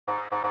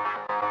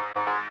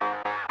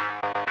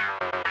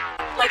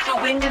like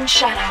the wind and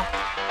shadow.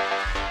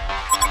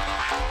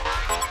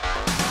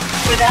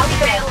 Without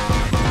fail.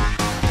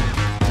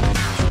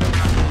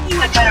 You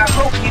had better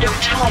hope you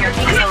don't tire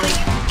easily.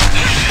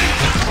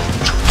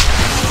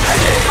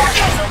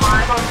 Target's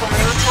alive on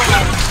borrowed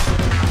time.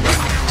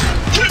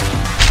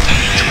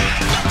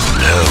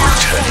 No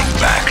turning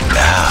back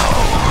now.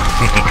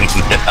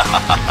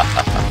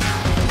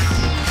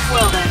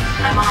 Well then,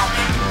 I'm off.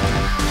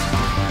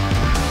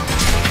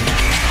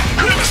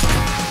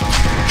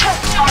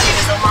 Target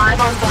is alive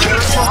on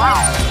borrowed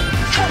time.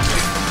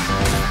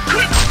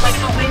 Like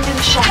the wind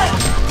and shadow.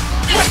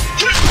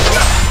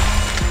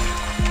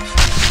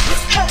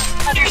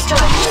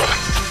 Understood.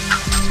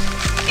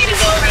 It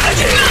is already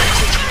too.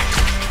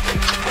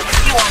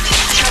 You want to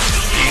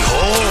terminate.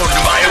 Behold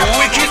my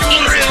wicked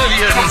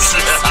brilliance!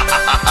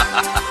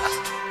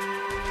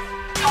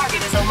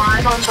 Target is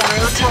alive on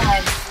borrowed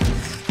time.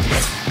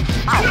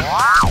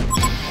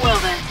 Well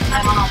then,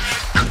 I'm off.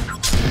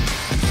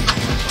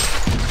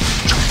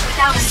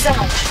 Without a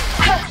sound.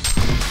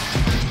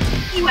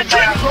 You had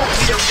better hope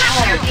you don't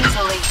tire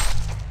easily.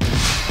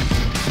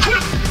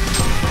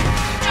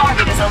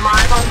 Target is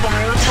alive on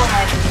borrowed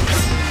time.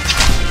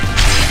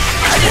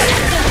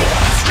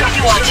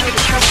 You want to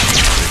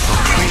terminate.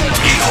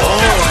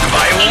 Behold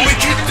my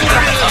wicked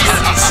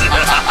brilliance!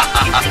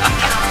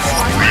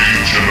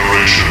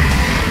 Regeneration.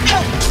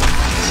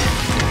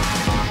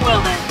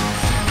 Well then.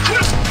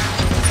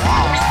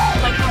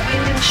 Like the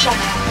wind and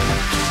shadow.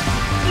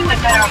 You had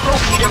better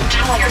hope you don't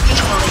tire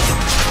easily.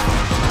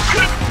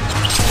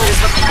 What is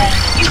the plan?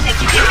 You think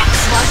you can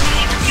outsmart me?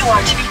 You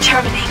are to be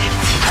terminated.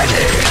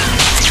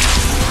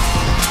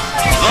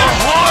 The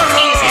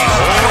horror!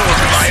 Behold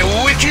my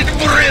wicked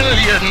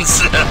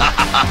brilliance!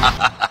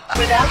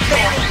 Without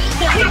fail,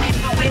 the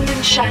wind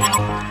and shadow.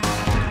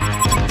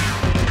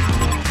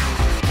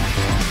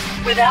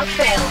 Without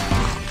fail.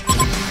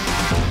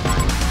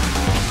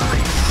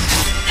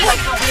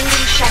 Like the wind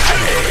and shadow.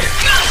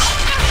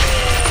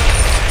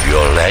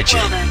 Your Well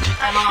legend, then,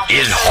 I'm off.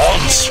 it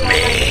haunts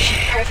me.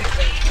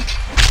 Perfectly.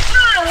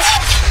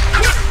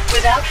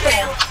 Without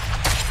fail.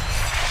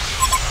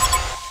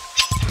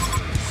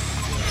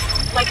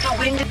 Like the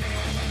wind.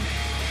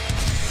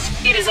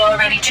 It is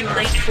already too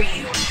late for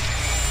you.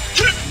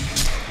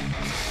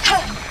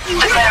 You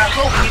had better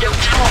hope you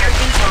don't tire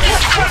easily.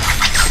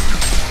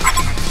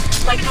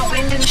 Like the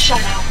wind and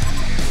shadow.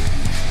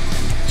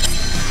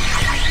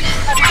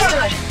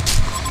 Understood.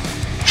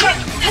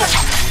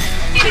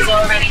 It is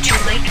already too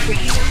late for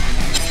you.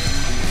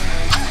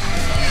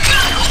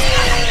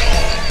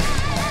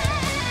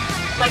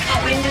 Like the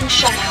wind and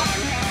shadow.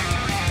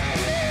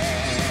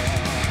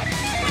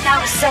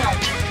 Without a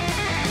sound.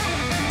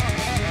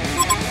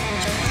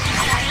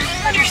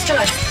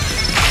 Understood.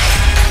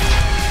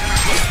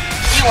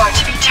 You are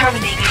to be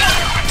terminated.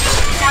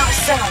 Without a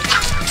sound.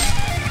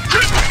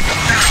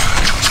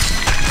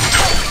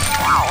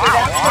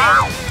 Without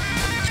fail.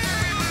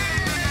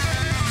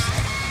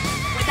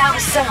 Without a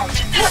sound.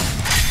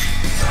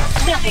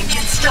 Nothing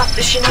can stop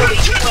the shinobi.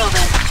 Well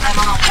then, I'm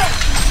off.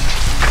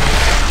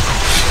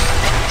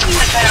 You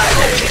had better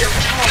hope you don't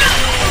tire.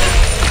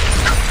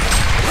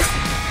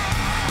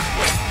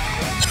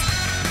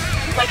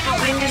 Like the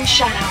wind and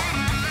shadow.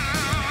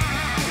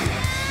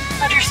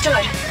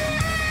 Understood.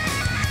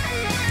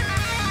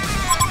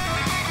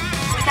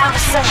 Without a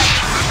sound.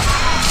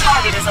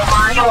 Target is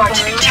alive. You are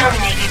to be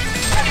terminated.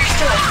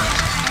 Understood.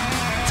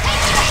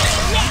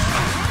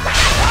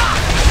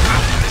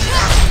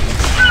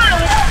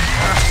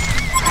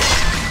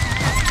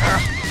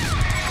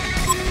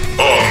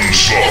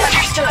 Onslaught.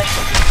 Understood.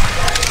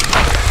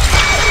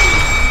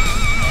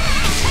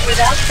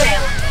 Without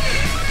fail.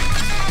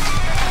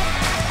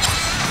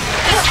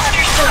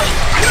 Understood.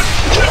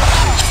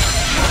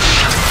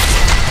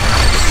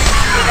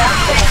 Without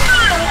fail.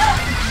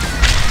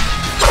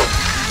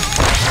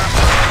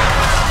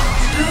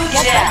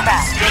 Get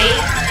back.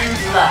 Faith and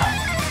love.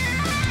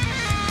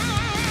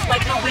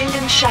 Like the wind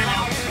and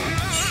shadow.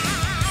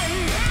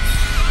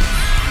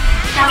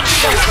 Without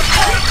fail.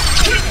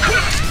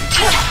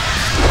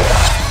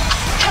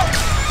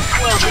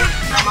 Well then,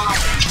 I'm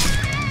off.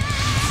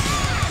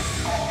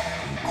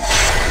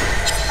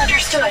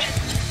 Understood.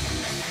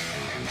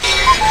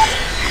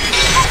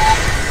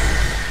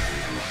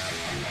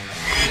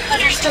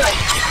 Understood.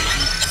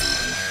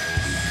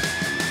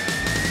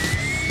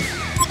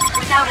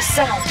 Without a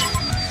sound.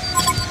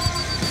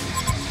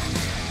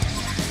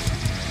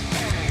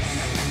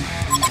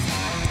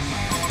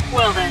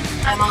 Well then,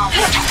 I'm off.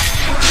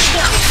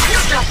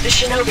 Stop the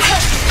shinobi.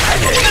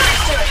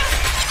 Understood.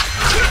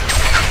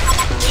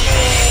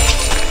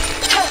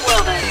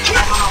 Well then,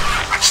 I'm off.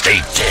 Stay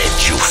dead,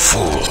 you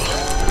fool.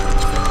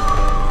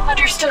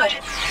 Understood.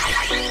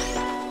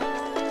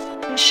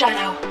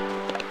 Shadow.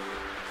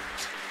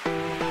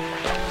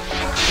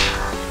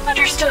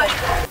 Understood.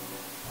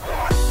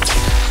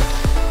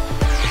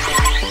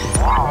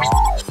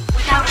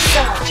 Without a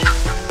sound.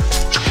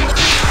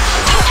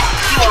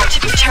 You are to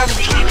be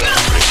terminated.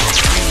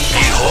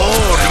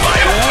 Behold my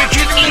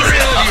wicked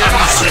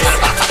brilliance!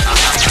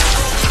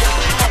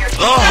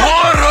 The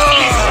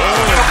horror!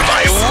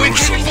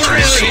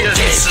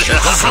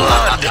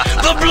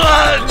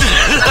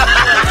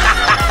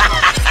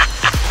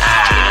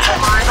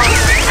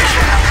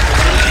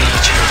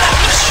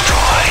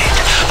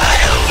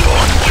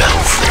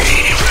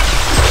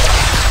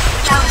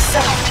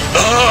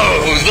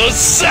 the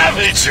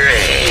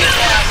savagery!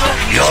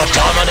 Your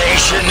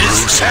domination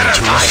is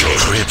terrifying!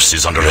 Crypts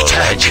is under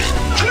attack.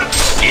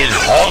 It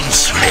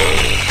haunts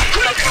me!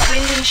 Like the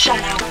wind and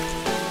shadow.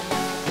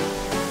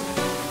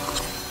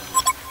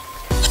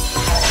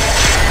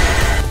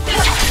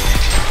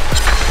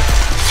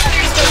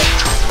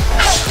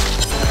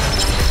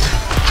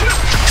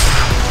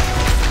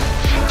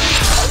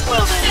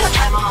 Well then,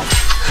 I'm off.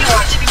 You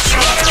are to be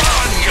trained.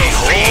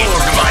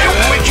 Behold my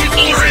wicked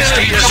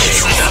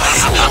brilliance!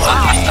 A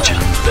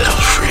Legion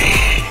belfry.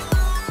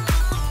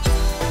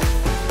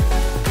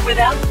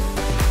 Without...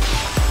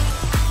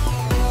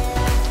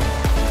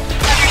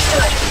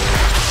 Understood.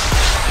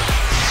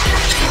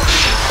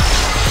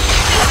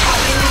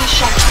 Wind and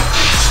shadow.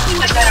 You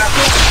had better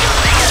hope.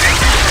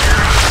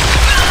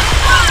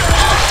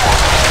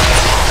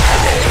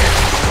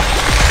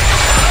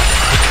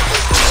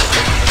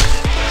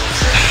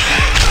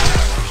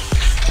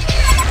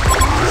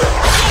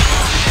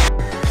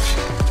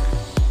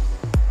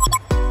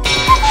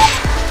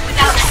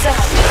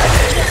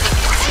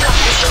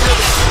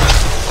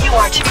 You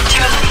are to be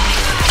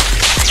terminated.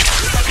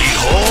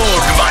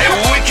 Behold my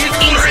wicked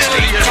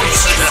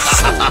brilliance!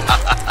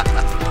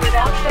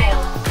 Without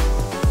fail.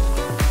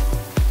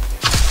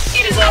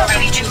 It is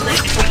already too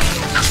late for you.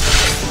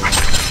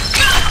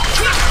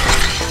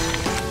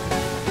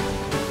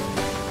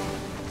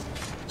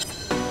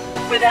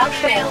 Without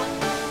fail.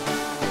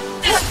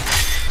 You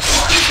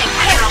think you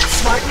can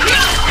outsmart me?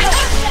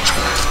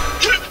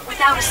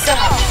 Without a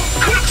sound.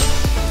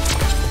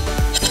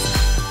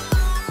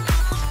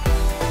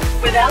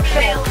 Without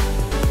fail.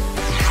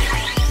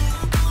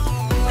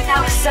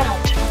 Without a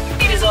sound.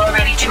 It is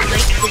already too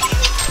late for you.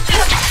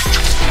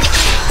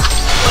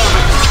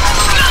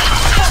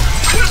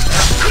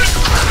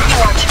 You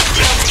are to be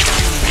taken.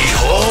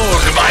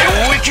 Behold my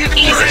wicked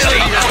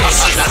brilliance!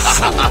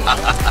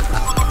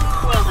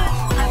 Well then,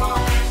 I'm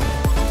off.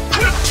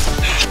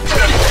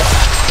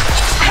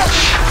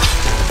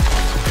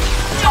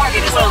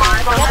 Target is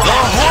alive on The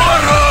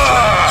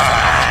horror!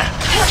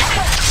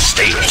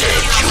 Stay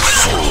dead, you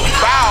fool!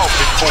 Bow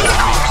before me.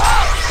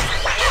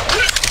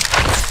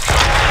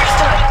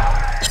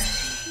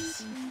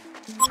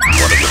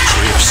 One of the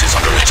crypts is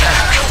under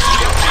attack.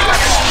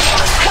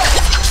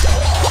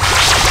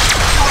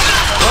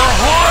 The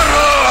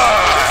horror!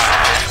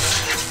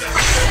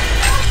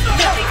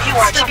 You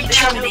are to be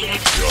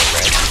terminated.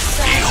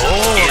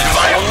 Behold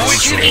my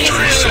wicked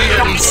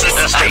brilliance!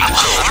 Stay dead, you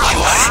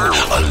fool!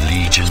 A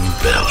Legion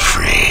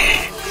belfry.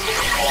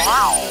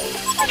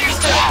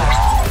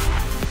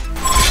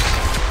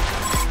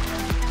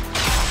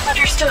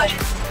 Understood.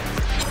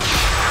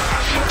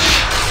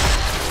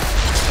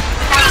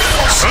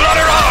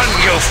 Slaughter on,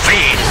 you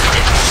fiend!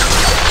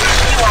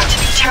 You are to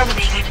be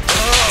terminated.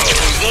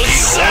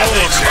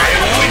 Behold my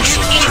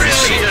wicked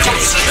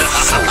brilliance!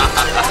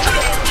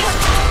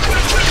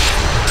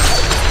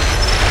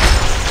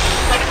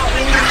 Like the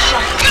wind and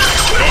shadow.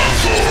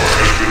 Gondor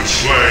has been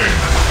slain.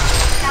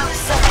 Now the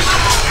sun.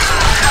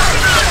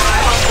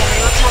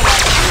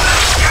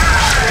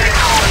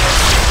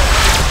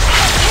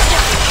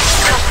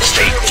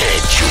 Stay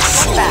dead, you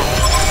fool!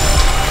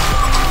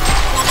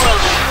 Well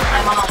then,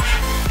 I'm off.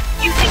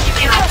 You think you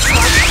can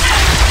outsmart me? You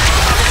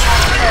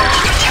are to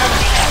be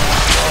terminated.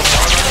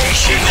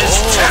 Domination is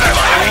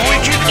terrifying!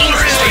 Wicked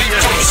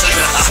brilliance!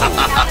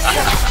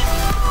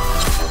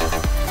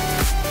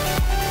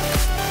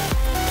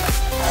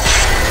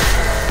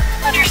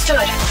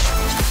 Understood.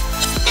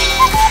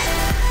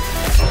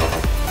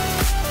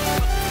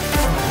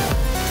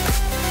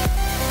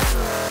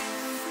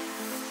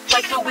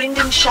 Like the wind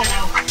and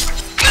shadow.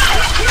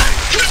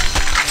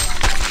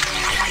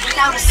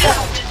 Without a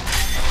sound.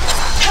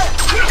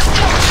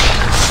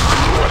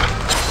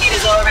 It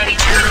is already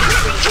too late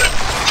for you.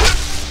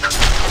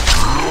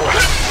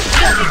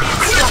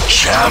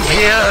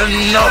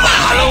 Champion of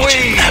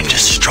Halloween! Have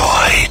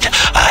destroyed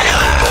a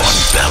hellborn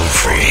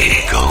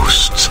belfry.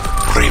 Ghosts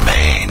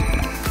remain.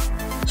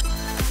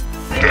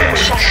 Wind and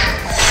shadow.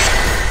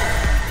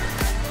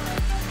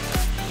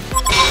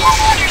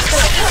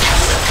 Understood.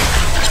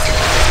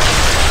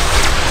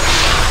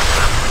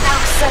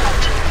 Without a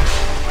sound.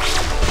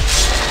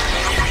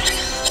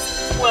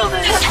 Well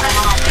then, I'm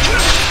on.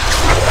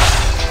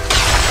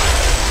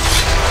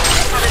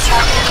 On the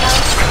top of the hill,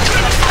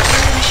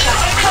 in the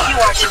shadow, you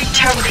are to be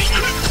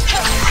terminated.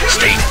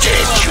 Stay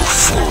dead, you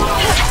fool!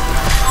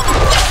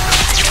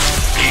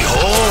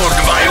 Behold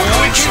my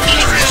wicked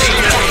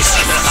brilliance!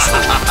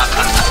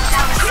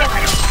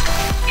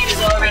 It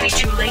is already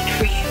too late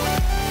for you.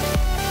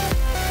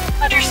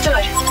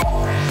 Understood.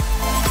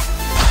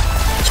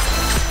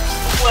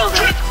 Well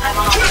then, I'm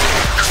on.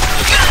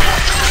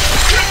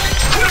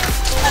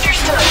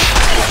 Understood.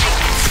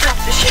 Stop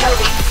the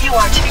shinobi. You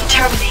are to be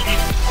terminated.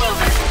 Well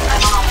then,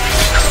 I'm off.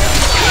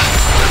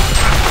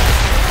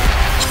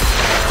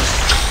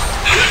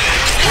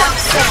 Without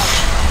sound.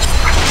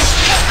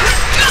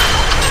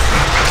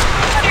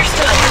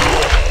 Understood.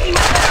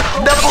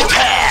 Double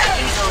tap!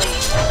 Easily.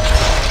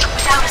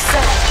 Without a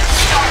sound.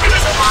 Target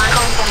is alive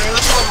on the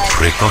road.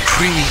 Trick or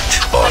treat,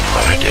 or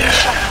murder.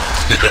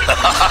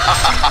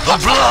 The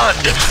blood!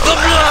 The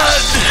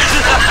blood!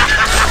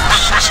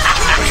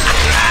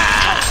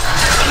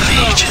 The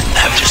Legion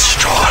have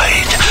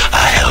destroyed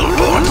a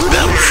hellborn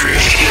belfry.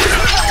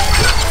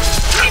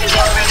 It is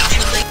already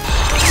too late.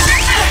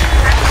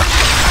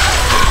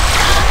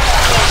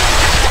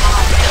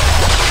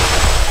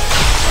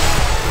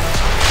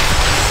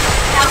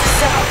 Now the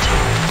sound.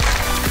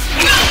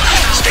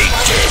 Stay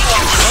dead,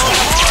 you fool!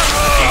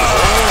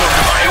 Behold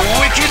my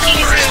wicked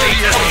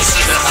brilliance!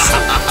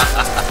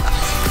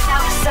 Now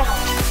the sound.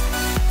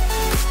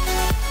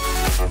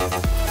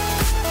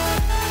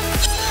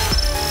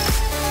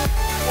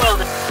 Well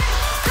then.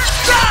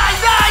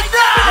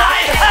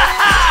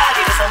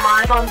 It is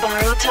alive on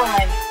borrowed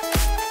time.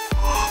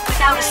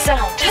 Without a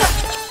sound,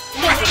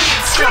 nothing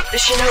can stop the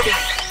shinobi.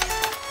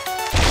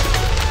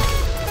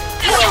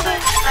 Well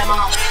then, I'm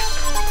off.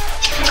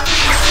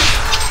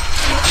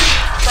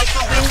 Like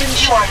the wind and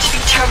shore to be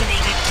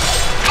terminated.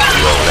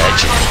 Your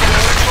legend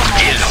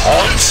in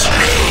HoN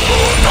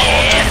Silhouette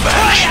haunted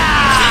mansion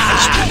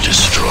has been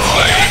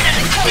destroyed.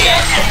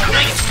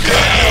 The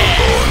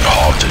hellborn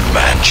haunted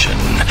mansion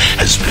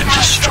has been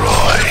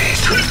destroyed.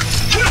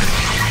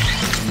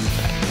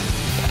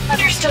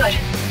 Understood.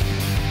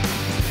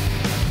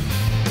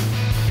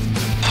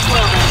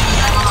 Well then,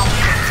 I'm off.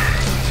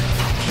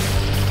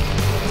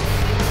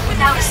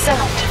 Without a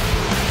sound.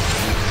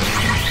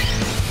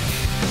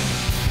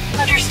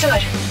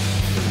 Understood.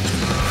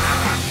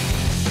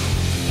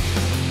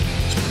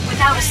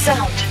 Without a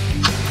sound,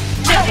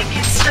 nothing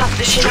can stop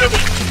the shinobi.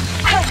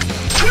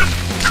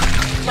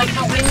 Like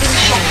the wind and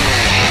shadow.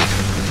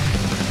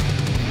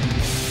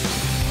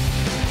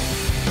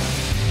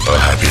 A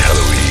happy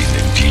Halloween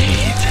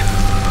indeed.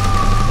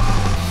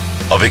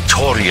 A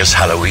victorious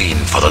Halloween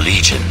for the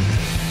Legion.